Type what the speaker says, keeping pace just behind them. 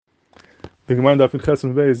The Gemara Daf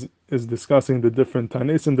Chesed Beis is discussing the different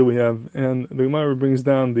Tanesim that we have, and the Gemara brings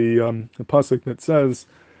down the pasuk that says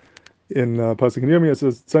in pasuk in Yirmiyah, it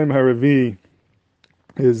says Tzayim Harvi'i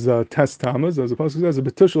is Tes Tamuz, as the pasuk says, a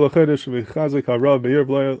betushel achedesh v'chazik harav be'ir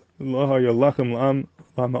v'lo hayalachem la'am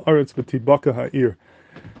la'ma'aretz v'tibaka ha'ir.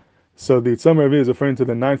 So the Tzayim Harvi'i is referring to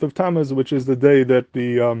the 9th of Tamuz, which is the day that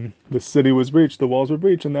the city was breached, the walls were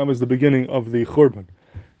breached, and that was the beginning of the Churban.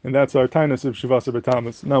 And that's our tainus of Shivasa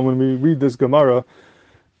B'Tamuz. Now, when we read this Gemara,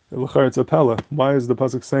 it's a pella. Why is the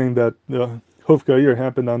pasuk saying that the Hovka'ir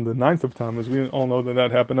happened on the 9th of Tamuz? We all know that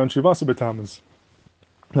happened on Shivasa B'Tamuz.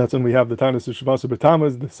 That's when we have the tainus of Shivasa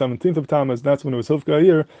B'Tamuz, the 17th of Tamuz. That's when it was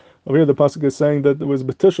Hovka'ir. Over here, the pasuk is saying that it was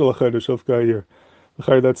B'Tishul Achedesh Hovka'ir.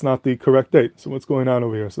 That's not the correct date. So what's going on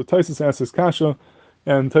over here? So Taisus asks his kasha.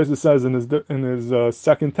 And Taisus says in his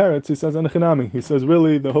second teretz, he says Anachinami. He says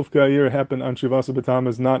really the Hovka'ir happened on Shivasa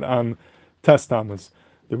B'Tamuz, not on Tes Tamuz.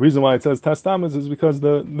 The reason why it says Tes Tamuz is because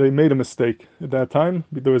they made a mistake at that time.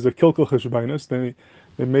 There was a kilkel cheshbainis.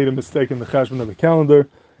 They made a mistake in the cheshbon of the calendar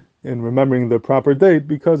in remembering the proper date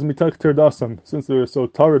because mitach tirdasam. Since they were so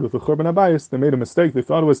tired with the Churban Abayis, they made a mistake. They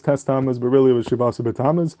thought it was Tes Tamuz, but really it was Shivasa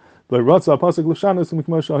B'Tamuz. And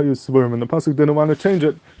the pasuk didn't want to change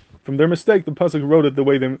it. From their mistake, the pasuk wrote it the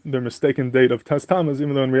way their mistaken date of Tes Tamuz,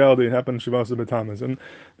 even though in reality it happened in Shivasa B'Tamuz. And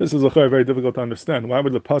this is very difficult to understand. Why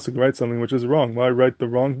would the pasuk write something which is wrong? Why write the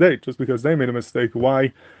wrong date just because they made a mistake?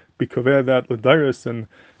 Why be kaver that l'dairis and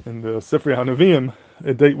the Sifrei HaNeviim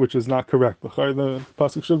a date which is not correct? The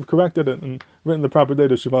pasuk should have corrected it and written the proper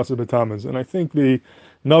date of Shivasa B'Tamuz. And I think the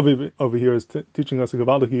Navi over here is teaching us a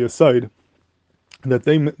Gavaldic aside that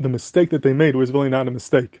the mistake that they made was really not a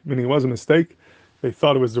mistake. Meaning it was a mistake. They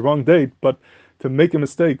thought it was the wrong date, but to make a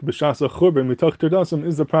mistake, b'shasa churban mitach tirdasim,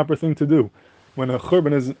 is the proper thing to do. When a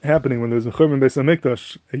churban is happening, when there's a churban Beis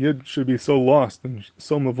HaMikdash, a yid should be so lost and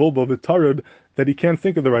so mavulbal v'tarud that he can't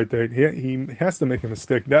think of the right date. He has to make a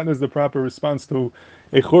mistake. That is the proper response to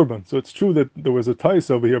a churban. So it's true that there was a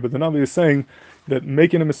tais over here, but the Navi is saying that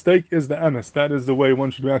making a mistake is the emes. That is the way one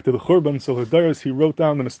should react to the churban. So Hadaris, he wrote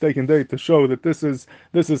down the mistaken date to show that this is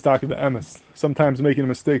talking the emes. Sometimes making a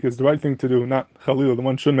mistake is the right thing to do, not Khalil, the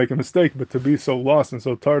one shouldn't make a mistake, but to be so lost and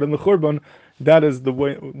so tired in the churban, that is the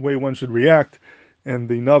way one should react. And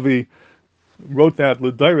the Navi wrote that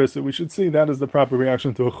l'dairis, that we should see that is the proper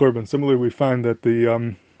reaction to a churban. Similarly, we find that the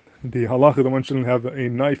halacha, the one shouldn't have a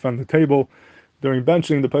knife on the table during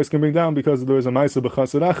benching. The place can bring down because there was a ma'aseh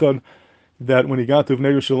b'chassid echad that when he got to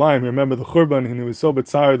Vnei Yerushalayim, he remembered the churban and he was so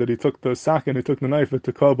bitzar that he took the sack and he took the knife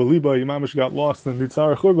to kol beliba. He mamish got lost in the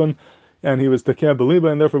tzar churban and he was tekeh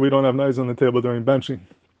beliba, and therefore we don't have knives on the table during benching.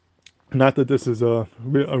 Not that this is a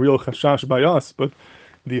real chashash by us, but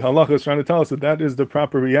the halacha is trying to tell us that is the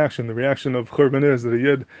proper reaction. The reaction of churban is that a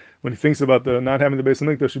yid, when he thinks about the not having the Beis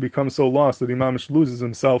HaMikdash, he becomes so lost that the mamish loses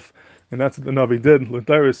himself, and that's what the Navi did.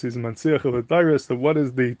 L'dairis, he's mansiach of l'dairis. So what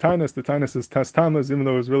is the tainus? The tainus is Tes Tamuz, even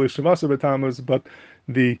though it was really Shivasa B'Tamuz, but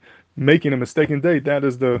the making a mistaken date, that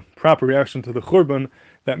is the proper reaction to the churban.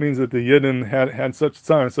 That means that the yidden had such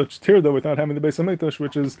tsar, such tirda without having the Beis HaMikdash,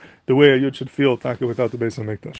 which is the way a yid should feel taka without the Beis HaMikdash.